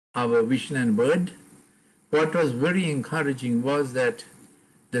our vision and word. What was very encouraging was that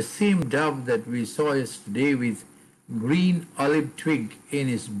the same dove that we saw yesterday with green olive twig in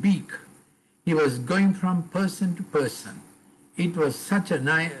his beak, he was going from person to person. It was such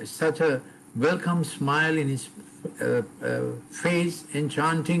a welcome smile in his face,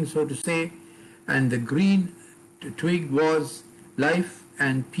 enchanting, so to say, and the green twig was life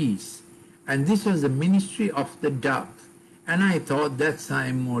and peace. And this was the ministry of the dove. And I thought that's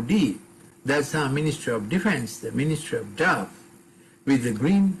our MOD, that's our Ministry of Defense, the Ministry of Dove, with the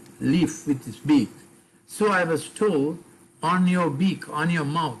green leaf with its beak. So I was told, on your beak, on your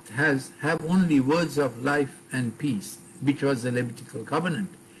mouth, have only words of life and peace, which was the Levitical covenant.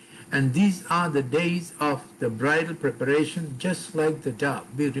 And these are the days of the bridal preparation, just like the dove.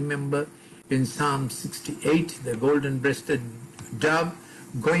 We remember in Psalm 68, the golden-breasted dove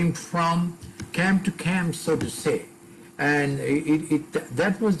going from camp to camp, so to say. And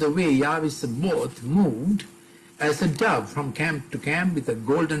that was the way Yahweh Sabaoth moved as a dove from camp to camp with a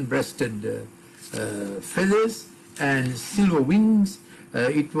golden-breasted feathers and silver wings.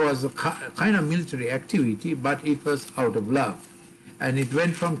 It was a kind of military activity, but it was out of love. And it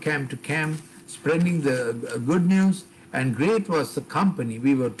went from camp to camp, spreading the good news, and great was the company,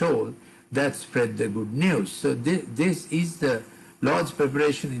 we were told, that spread the good news. So this is the Lord's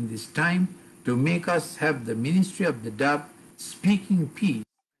preparation in this time to make us have the ministry of the dove, speaking peace,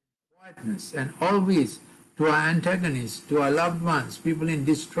 quietness, and always to our antagonists, to our loved ones, people in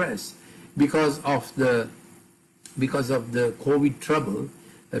distress, because of the COVID trouble.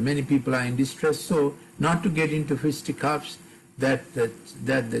 Many people are in distress, so not to get into fisticuffs, that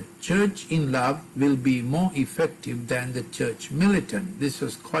the church in love will be more effective than the church militant. This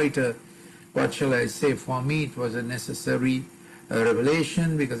was quite a, what shall I say, for me it was a necessary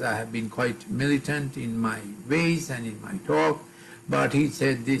revelation, because I have been quite militant in my ways and in my talk, but he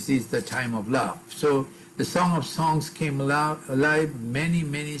said this is the time of love. So the Song of Songs came alive,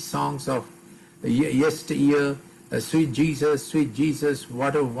 many songs of yesteryear, sweet Jesus,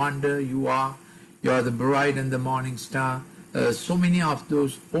 what a wonder you are the bride and the morning star. So many of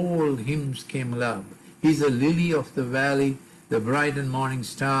those old hymns came alive. He's a lily of the valley, the bright and morning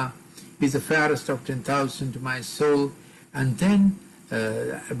star. He's the fairest of 10,000 to my soul. And then,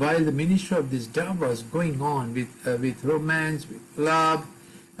 while the ministry of this dove was going on with romance, with love,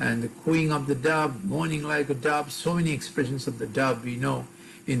 and the cooing of the dove, mourning like a dove, so many expressions of the dove we know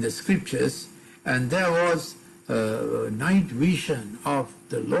in the scriptures. And there was a night vision of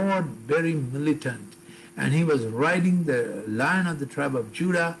the Lord very militant. And he was riding the lion of the tribe of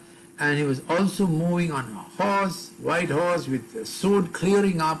Judah, and he was also moving on a horse, white horse, with a sword,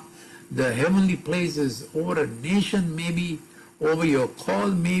 clearing up the heavenly places over a nation, maybe over your call,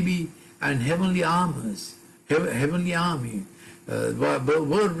 maybe, and heavenly armors, heavenly army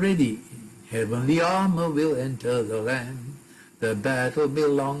were ready. Heavenly armor will enter the land. The battle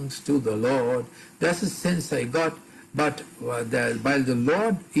belongs to the Lord. That's the sense I got. But while the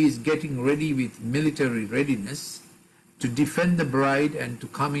Lord is getting ready with military readiness to defend the bride and to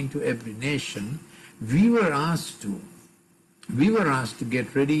come into every nation, we were asked to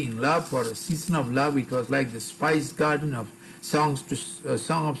get ready in love for a season of love. It was like the spice garden of songs to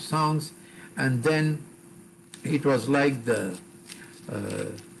Song of Songs, and then it was like the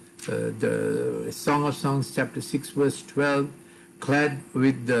Song of Songs, chapter 6, verse 12, clad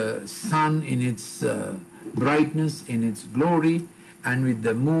with the sun in its brightness, in its glory, and with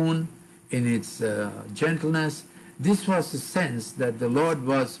the moon in its gentleness. This was the sense that the Lord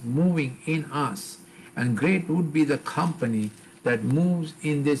was moving in us, and great would be the company that moves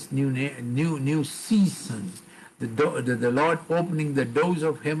in this new season. The Lord opening the doors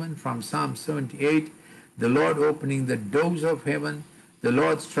of heaven from Psalm 78, the Lord opening the doors of heaven, the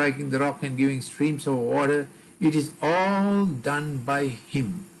Lord striking the rock and giving streams of water. It is all done by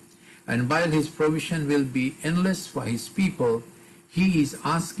Him. And while His provision will be endless for His people, He is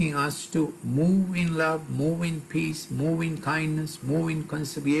asking us to move in love, move in peace, move in kindness, move in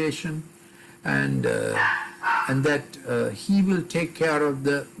conciliation, and that He will take care of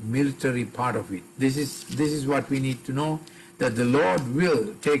the military part of it. This is what we need to know, that the Lord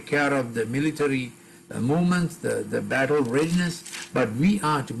will take care of the military movements, the battle readiness, but we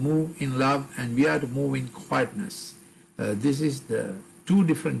are to move in love and we are to move in quietness. This is the two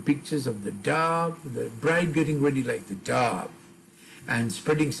different pictures of the dove, the bride getting ready like the dove, and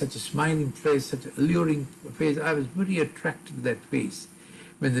spreading such a smiling face, such an alluring face. I was very attracted to that face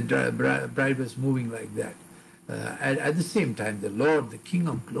when the bride was moving like that. At the same time, the Lord, the King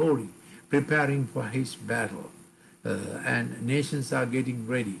of glory, preparing for His battle, and nations are getting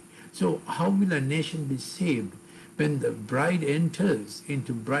ready. So how will a nation be saved when the bride enters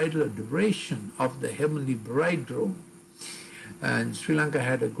into bridal adoration of the heavenly bridegroom. And Sri Lanka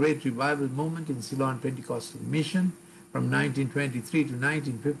had a great revival moment in Ceylon Pentecostal Mission from 1923 to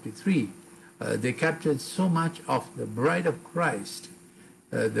 1953. They captured so much of the bride of Christ,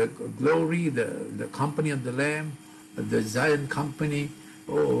 the glory, the company of the Lamb, the Zion company.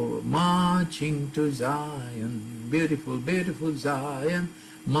 Oh, marching to Zion, beautiful, beautiful Zion,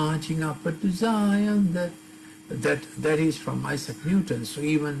 marching up to Zion. That is from Isaac Newton. So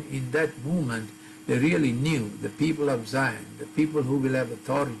even in that movement, they really knew the people of Zion, the people who will have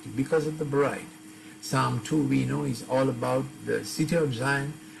authority because of the bride. Psalm 2, we know, is all about the city of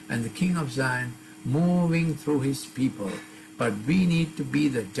Zion and the King of Zion moving through his people. But we need to be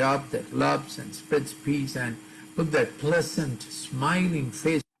the dove that loves and spreads peace and put that pleasant, smiling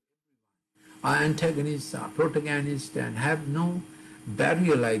face. Our antagonists, our protagonists, and have no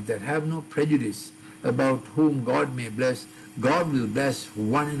barrier like that, have no prejudice about whom God may bless. God will bless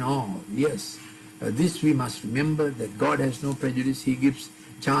one and all. Yes, this we must remember, that God has no prejudice. He gives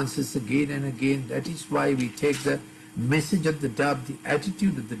chances again and again. That is why we take the message of the dove, the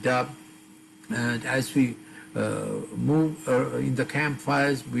attitude of the dove, and as we move in the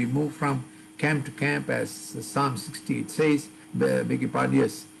campfires, we move from camp to camp, as Psalm 68 says. Beg your pardon,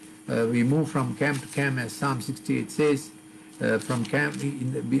 yes. We move from camp to camp, as Psalm 68 says. From camp,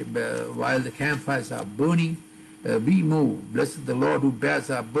 while the campfires are burning, we move. Blessed the Lord who bears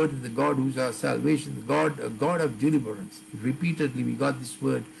our burden, the God who is our salvation, the God of deliverance. Repeatedly we got this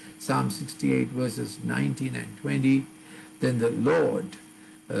word, Psalm 68 verses 19 and 20. Then the Lord,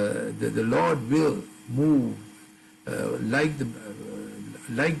 the Lord will move like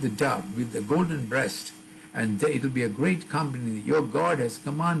the dove with the golden breast, and it will be a great company. Your God has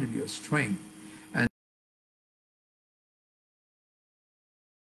commanded your strength. And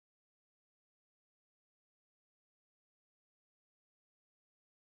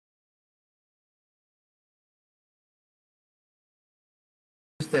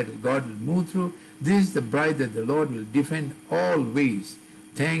that God will move through. This is the bride that the Lord will defend always.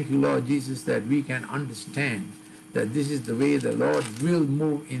 Thank you, Lord Jesus, that we can understand that this is the way the Lord will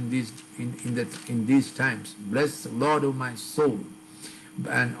move in these times. Bless the Lord, O my soul,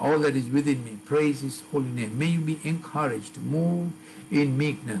 and all that is within me. Praise his holy name. May you be encouraged to move in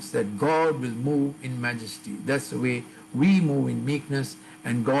meekness, that God will move in majesty. That's the way we move, in meekness,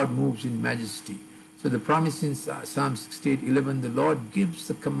 and God moves in majesty. So the promise in Psalm 68:11, the Lord gives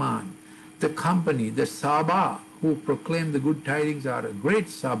the command. The company, the Sabah, who proclaim the good tidings are a great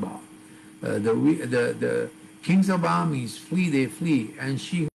Sabah. The kings of armies flee, they flee, and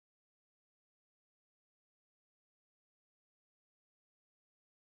she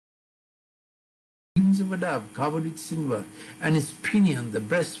wings of a dove covered with silver, and his pinion, the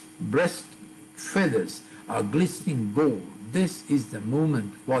breast feathers, are glistening gold. This is the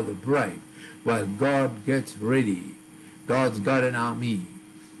moment for the bride, while God gets ready. God's got an army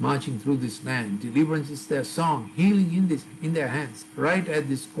marching through this land. Deliverance is their song, healing in their hands, right at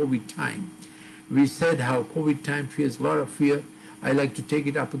this COVID time. We said how COVID time fears a lot of fear. I like to take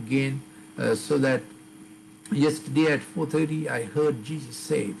it up again so that yesterday at 4:30 I heard Jesus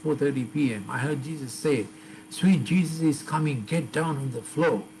say, 4:30 p.m., I heard Jesus say, "Sweet Jesus is coming, get down on the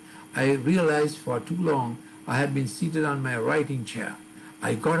floor." I realized for too long I had been seated on my writing chair.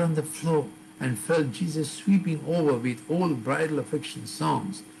 I got on the floor and felt Jesus sweeping over with all bridal affection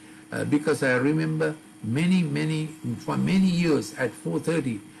songs, because I remember for many years at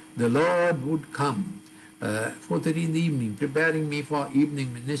 4:30 the Lord would come 4:30 in the evening, preparing me for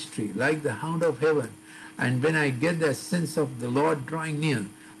evening ministry like the hound of heaven. And when I get that sense of the Lord drawing near,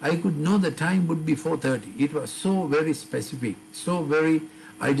 I could know the time would be 4:30. It was so very specific, so very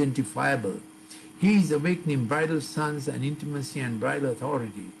identifiable. He is awakening bridal sons and intimacy and bridal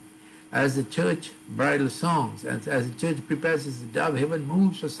authority. As the church bridal songs, and as the church prepares as the dove, heaven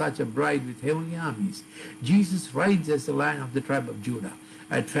moves for such a bride with heavenly armies. Jesus rides as the Lion of the tribe of Judah.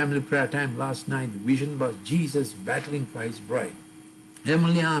 At family prayer time last night, the vision was Jesus battling for his bride.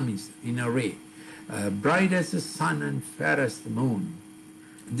 Heavenly armies in array. Bright as the sun and fair as the moon.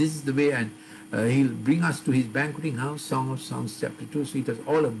 This is the way, and he'll bring us to his banqueting house, Song of Songs chapter 2. So it was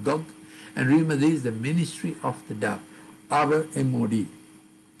all agog. And remember, this is the ministry of the dove, our MOD,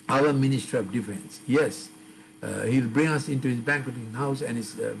 our ministry of defense. Yes, he'll bring us into his banqueting house, and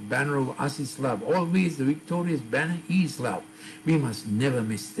his banner over us is love. Always the victorious banner is love. We must never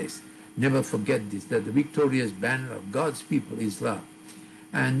miss this, never forget this, that the victorious banner of God's people is love.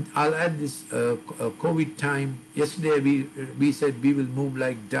 And I'll add this COVID time. Yesterday we said we will move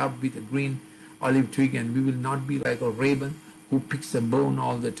like dove with a green olive twig, and we will not be like a raven who picks a bone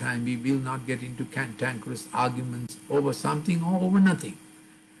all the time. We will not get into cantankerous arguments over something or over nothing.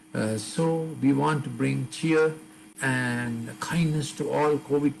 So we want to bring cheer and kindness to all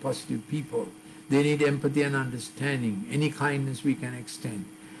COVID positive people. They need empathy and understanding. Any kindness we can extend.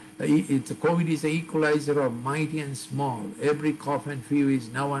 COVID is an equalizer of mighty and small. Every cough and fever is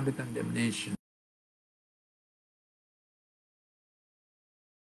now under condemnation.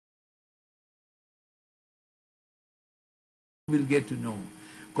 We'll get to know.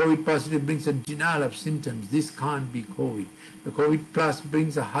 COVID positive brings a denial of symptoms. This can't be COVID. The COVID plus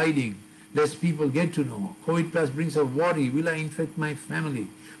brings a hiding. Less people get to know. COVID plus brings a worry. Will I infect my family?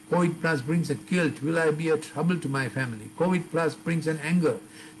 COVID plus brings a guilt. Will I be a trouble to my family? COVID plus brings an anger.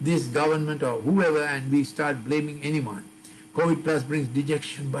 This government or whoever, and we start blaming anyone. COVID plus brings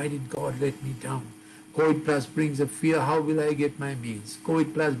dejection. Why did God let me down? COVID plus brings a fear. How will I get my meals?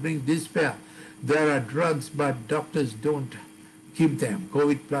 COVID plus brings despair. There are drugs, but doctors don't keep them.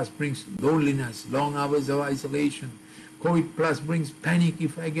 COVID plus brings loneliness, long hours of isolation. COVID plus brings panic.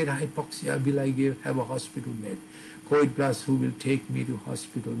 If I get hypoxia, will I have a hospital bed? COVID plus, who will take me to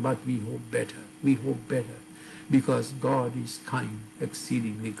hospital? But we hope better. We hope better, because God is kind,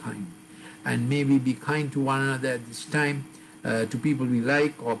 exceedingly kind. And may we be kind to one another at this time, to people we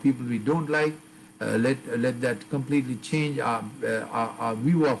like or people we don't like. Let that completely change our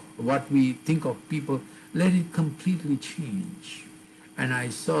view of what we think of people. Let it completely change. And I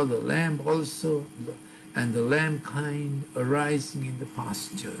saw the lamb also, and the lamb kind arising in the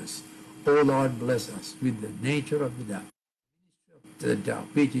pastures. O Lord, bless us with the nature of the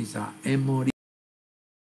dove, which is our MOD.